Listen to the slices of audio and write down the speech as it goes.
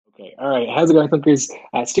Okay, all right. How's it going, Thunkers?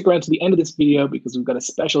 Stick around to the end of this video because we've got a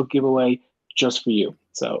special giveaway just for you.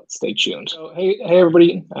 So stay tuned. So hey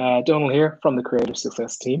everybody, Donald here from the Creative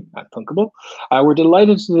Success team at Thunkable. We're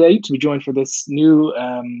delighted today to be joined for this new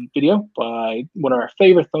video by one of our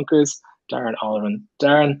favorite Thunkers, Darren Ollerman.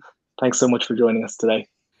 Darren, thanks so much for joining us today.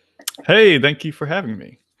 Hey, thank you for having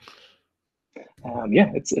me. Yeah,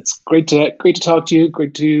 it's great to talk to you.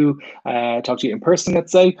 Great to talk to you in person.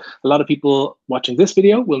 Let's say a lot of people watching this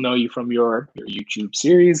video will know you from your YouTube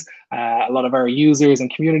series. A lot of our users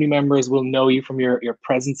and community members will know you from your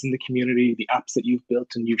presence in the community, the apps that you've built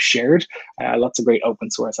and you've shared. Lots of great open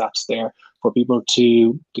source apps there for people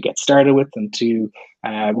to get started with and to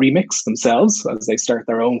remix themselves as they start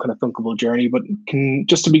their own kind of Thunkable journey. But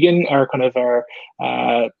just to begin our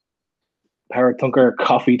Power Thunker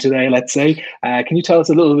coffee today, let's say. Can you tell us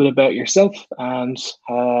a little bit about yourself and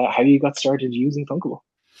how you got started using Thunkable?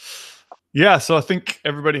 Yeah, so I think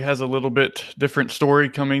everybody has a little bit different story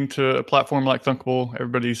coming to a platform like Thunkable.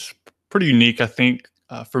 Everybody's pretty unique, I think.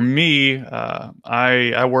 For me,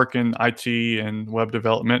 I work in IT and web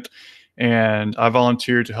development, and I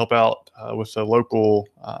volunteered to help out with a local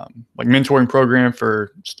like mentoring program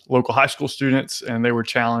for local high school students, and they were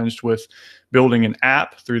challenged with building an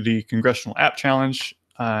app through the Congressional App Challenge,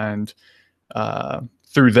 and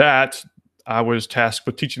through that, I was tasked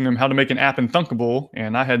with teaching them how to make an app in Thunkable,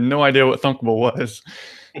 and I had no idea what Thunkable was.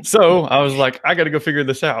 So I was like, I got to go figure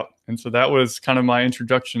this out. And so that was kind of my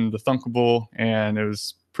introduction to Thunkable, and it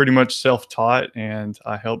was pretty much self-taught, and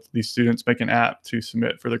I helped these students make an app to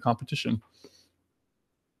submit for their competition.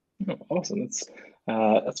 Oh, awesome.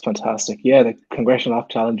 That's fantastic. Yeah, the Congressional App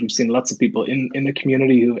Challenge, we've seen lots of people in the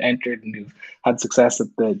community who've entered and who've had success at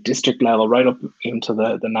the district level, right up into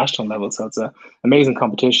the national level. So it's an amazing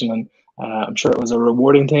competition, and I'm sure it was a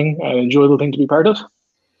rewarding thing, an enjoyable thing to be part of.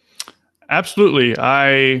 Absolutely.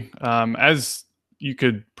 As you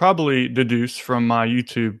could probably deduce from my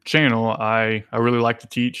YouTube channel, I really like to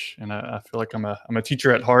teach, and I feel like I'm a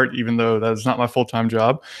teacher at heart, even though that is not my full-time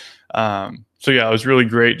job. So yeah, it was really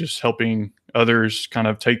great just helping others kind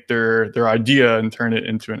of take their idea and turn it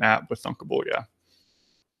into an app with Thunkable. Yeah.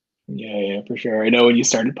 Yeah, for sure. I know when you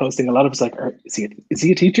started posting, a lot of us like, is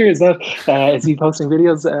he a teacher? Is he posting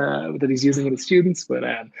videos that he's using with his students? But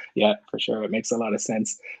yeah, for sure, it makes a lot of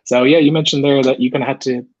sense. So yeah, you mentioned there that you kind of had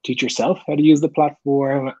to teach yourself how to use the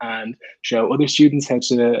platform and show other students how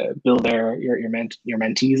to build your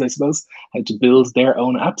mentees, I suppose, how to build their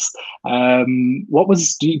own apps.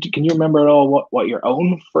 Can you remember at all what your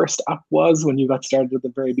own first app was when you got started at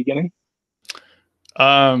the very beginning?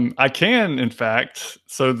 I can, in fact.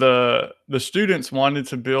 So the students wanted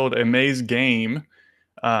to build a maze game.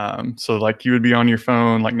 So like you would be on your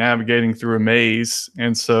phone, like navigating through a maze.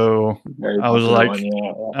 And so Very I was popular like, one,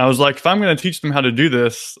 yeah. if I'm going to teach them how to do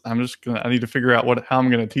this, I need to figure out how I'm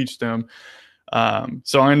going to teach them.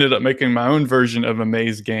 So I ended up making my own version of a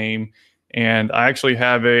maze game. And I actually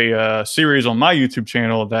have a series on my YouTube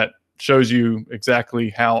channel that shows you exactly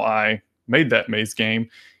how I made that maze game.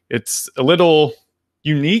 It's a little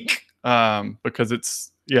unique because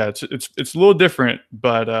it's a little different,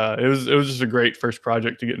 but it was just a great first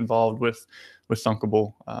project to get involved with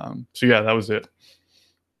Thunkable. So yeah, that was it.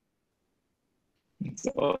 It's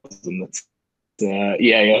awesome. Yeah,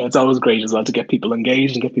 it's always great as well to get people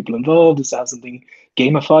engaged and get people involved, just to have something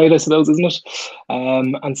gamified, I suppose, isn't it?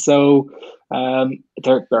 And so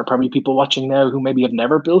there are probably people watching now who maybe have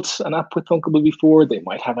never built an app with Thunkable before. They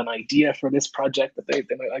might have an idea for this project that they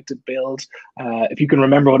might like to build. If you can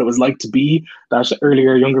remember what it was like to be that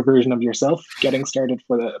earlier, younger version of yourself, getting started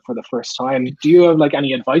for the first time, do you have like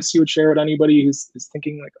any advice you would share with anybody who's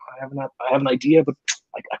thinking like, oh, I have an idea, but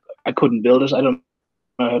like I couldn't build it. I don't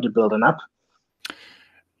know how to build an app.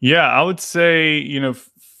 Yeah, I would say,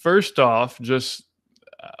 first off, just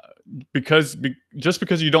because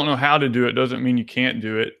you don't know how to do it doesn't mean you can't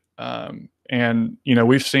do it. And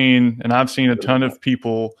I've seen a ton of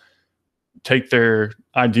people take their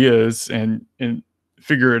ideas and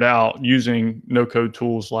figure it out using no code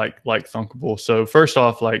tools like Thunkable. So first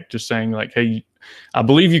off, like just saying like, hey, I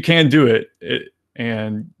believe you can do it,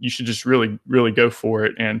 and you should just really, really go for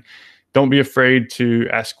it. And don't be afraid to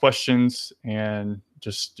ask questions, and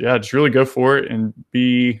just really go for it and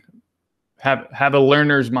have a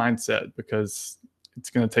learner's mindset, because it's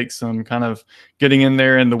going to take some kind of getting in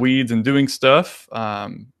there in the weeds and doing stuff,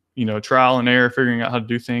 trial and error, figuring out how to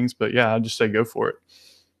do things. But yeah, I'd just say go for it.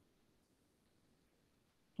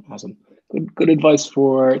 Awesome. Good advice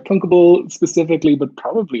for Thunkable specifically, but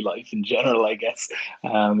probably life in general, I guess.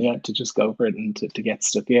 Yeah, to just go for it and to get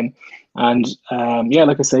stuck in. And yeah,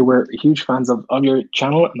 like I say, we're huge fans of your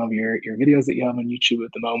channel and of your videos that you have on YouTube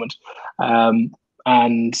at the moment.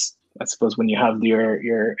 And I suppose when you have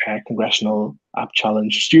your congressional app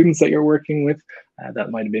challenge students that you're working with,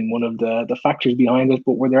 that might have been one of the factors behind it.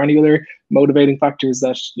 But were there any other motivating factors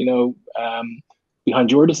that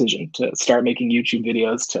behind your decision to start making YouTube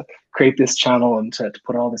videos, to create this channel, and to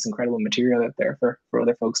put all this incredible material out there for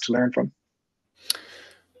other folks to learn from?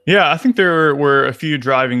 Yeah, I think there were a few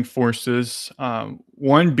driving forces.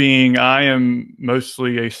 One being I am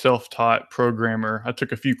mostly a self-taught programmer. I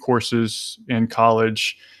took a few courses in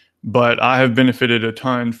college, but I have benefited a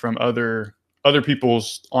ton from other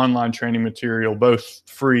people's online training material, both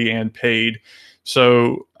free and paid.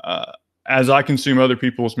 So as I consume other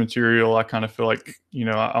people's material, I kind of feel like,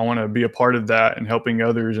 I want to be a part of that and helping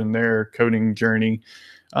others in their coding journey.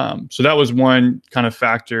 So that was one kind of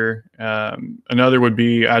factor. Another would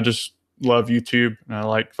be I just love YouTube and I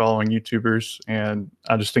like following YouTubers, and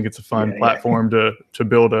I just think it's a fun platform to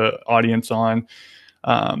build an audience on.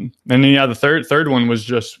 And then yeah, the third one was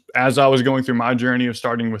just as I was going through my journey of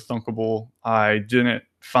starting with Thunkable, I didn't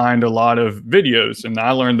find a lot of videos, and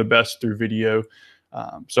I learned the best through video.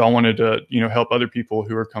 So I wanted to, help other people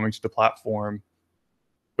who are coming to the platform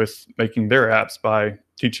with making their apps by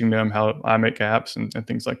teaching them how I make apps and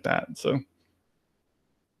things like that. So,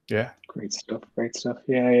 yeah. Great stuff. Great stuff.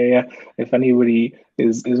 Yeah. If anybody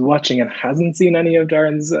is watching and hasn't seen any of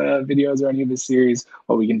Darren's videos or any of his series,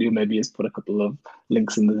 what we can do maybe is put a couple of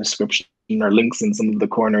links in the description or links in some of the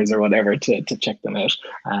corners or whatever to check them out.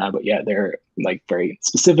 But yeah, they're like very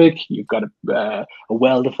specific. You've got a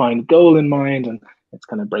well-defined goal in mind, and it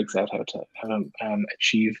kind of breaks out how to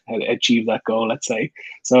achieve that goal, let's say.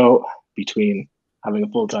 So between having a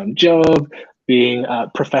full-time job, being a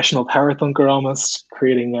professional power thunker, almost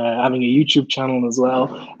creating having a YouTube channel as well,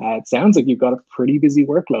 it sounds like you've got a pretty busy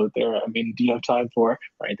workload there. I mean, do you have time for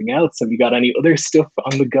anything else? Have you got any other stuff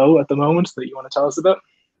on the go at the moment that you want to tell us about?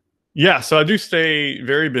 Yeah, so I do stay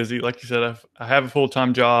very busy. Like you said, I have a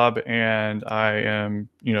full-time job, and I am,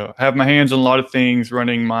 have my hands on a lot of things,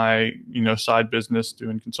 running my, side business,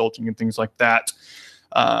 doing consulting and things like that.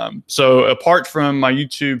 So apart from my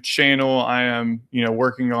YouTube channel, I am,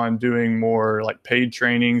 working on doing more like paid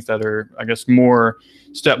trainings that are, I guess, more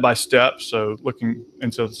step-by-step. So looking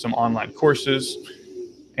into some online courses.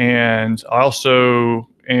 And I also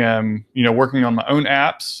am, working on my own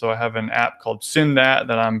apps. So I have an app called Send that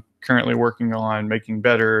I'm currently working on making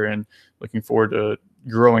better, and looking forward to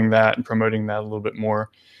growing that and promoting that a little bit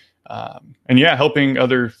more. And yeah, helping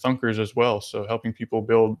other Thunkers as well. So helping people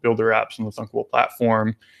build their apps on the Thunkable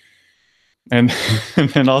platform. And, and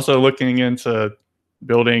then also looking into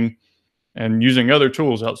building and using other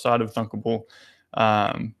tools outside of Thunkable.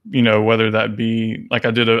 Whether that be like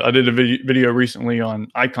I did a video recently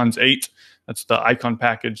on Icons 8. That's the icon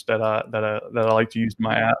package that I like to use in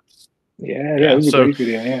my apps. Yeah, it was a great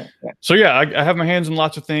video. Yeah. So yeah, I have my hands in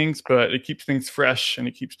lots of things, but it keeps things fresh and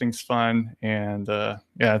it keeps things fun, and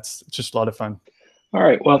yeah, it's just a lot of fun. All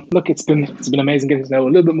right. Well, look, it's been amazing getting to know a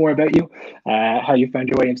little bit more about you, how you found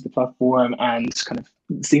your way into the platform, and kind of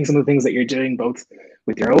seeing some of the things that you're doing, both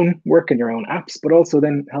with your own work and your own apps, but also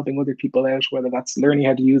then helping other people out, whether that's learning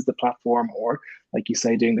how to use the platform or, like you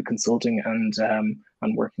say, doing the consulting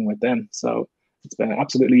and working with them. So it's been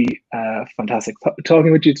absolutely fantastic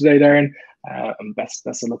talking with you today, Darren. And best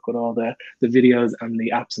of luck with all the videos and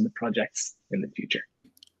the apps and the projects in the future.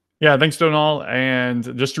 Yeah, thanks, Donal.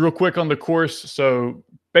 And just real quick on the course. So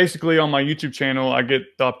basically on my YouTube channel, I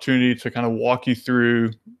get the opportunity to kind of walk you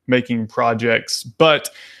through making projects. But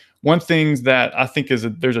one thing that I think there's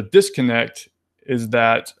a disconnect is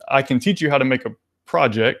that I can teach you how to make a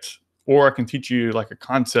project, or I can teach you like a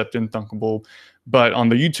concept in Thunkable. But on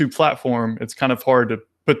the YouTube platform, it's kind of hard to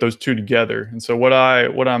put those two together. And so what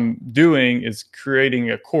I'm doing is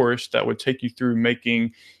creating a course that would take you through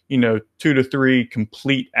making, 2 to 3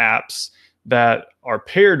 complete apps that are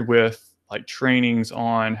paired with like trainings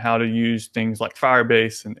on how to use things like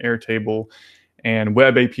Firebase and Airtable and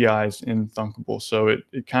web APIs in Thunkable. So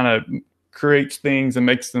it kind of creates things and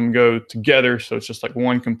makes them go together. So it's just like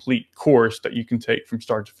one complete course that you can take from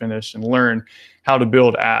start to finish and learn how to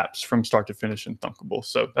build apps from start to finish in Thunkable.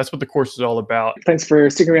 So that's what the course is all about. Thanks for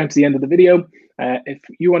sticking around to the end of the video. If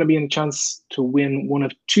you want to be in a chance to win one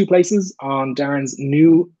of 2 places on Darren's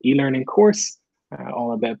new e-learning course,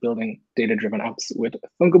 all about building data-driven apps with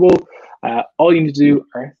Thunkable, all you need to do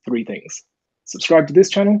are 3 things. Subscribe to this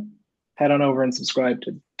channel, head on over and subscribe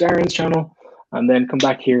to Darren's channel, and then come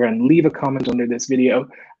back here and leave a comment under this video,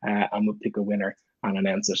 and we'll pick a winner and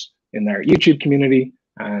announce it in our YouTube community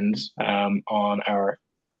and on our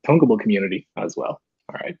Thunkable community as well.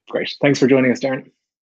 All right, great. Thanks for joining us, Darren.